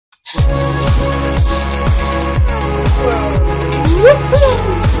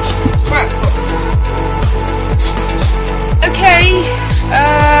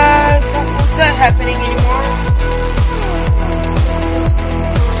happening anymore.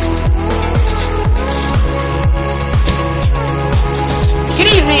 Good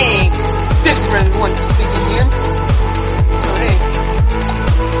evening! This is Ren 1 speaking here. Sorry.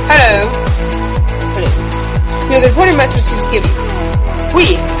 Hello. Hello. The reporting message is given.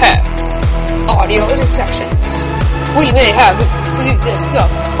 We have audio sections. We may have to do this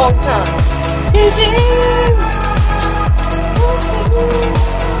stuff all the time.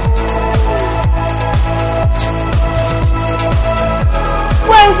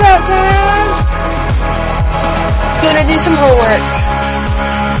 What's up, guys? Gonna do some homework.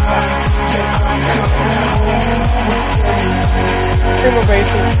 Thermal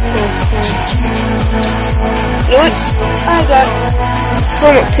braces. You know what? I got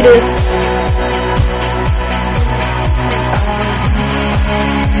homework to do.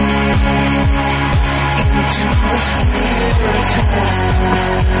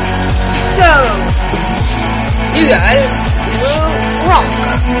 So, you guys will rock.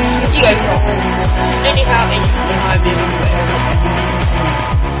 You guys rock. Anyhow, I've been aware.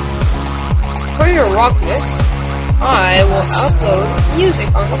 For your rockness, I will upload music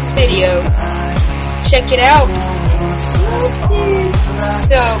on this video. Check it out.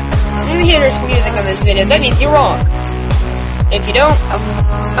 So, when you hear some music on this video, that means you're wrong. If you don't,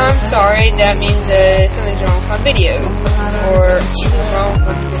 I'm sorry, that means something's wrong with my videos. Or something's wrong with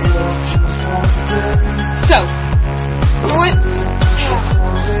my videos. So,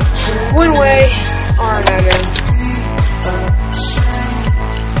 one way or another.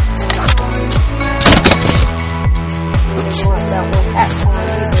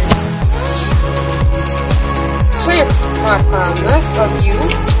 Clear my promise of you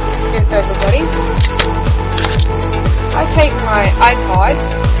and everybody. I take my iPod,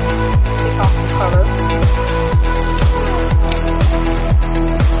 take off the cover,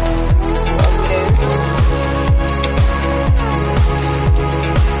 plug it in.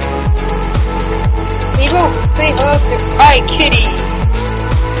 People, say hello to iKitty.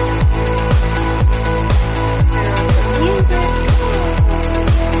 Turn on some music.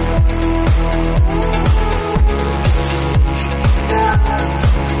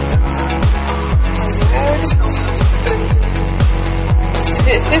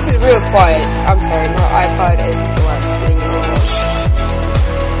 This is real quiet. I'm sorry, my iPod is collapsed.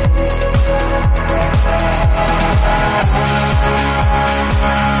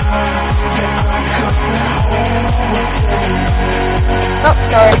 Oh,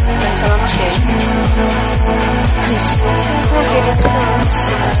 sorry. That's what I'm saying.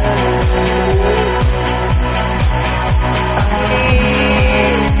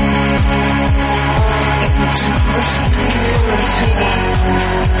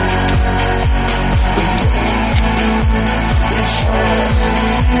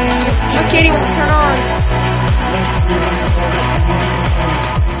 Okay, it won't turn on.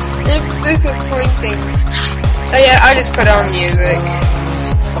 This is a cool thing. Oh yeah, I just put on music.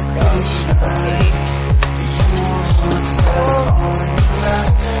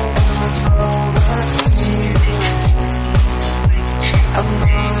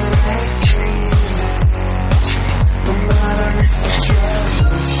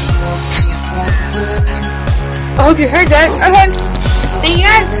 I hope you heard that. Okay. Thank you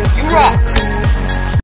guys. You rock.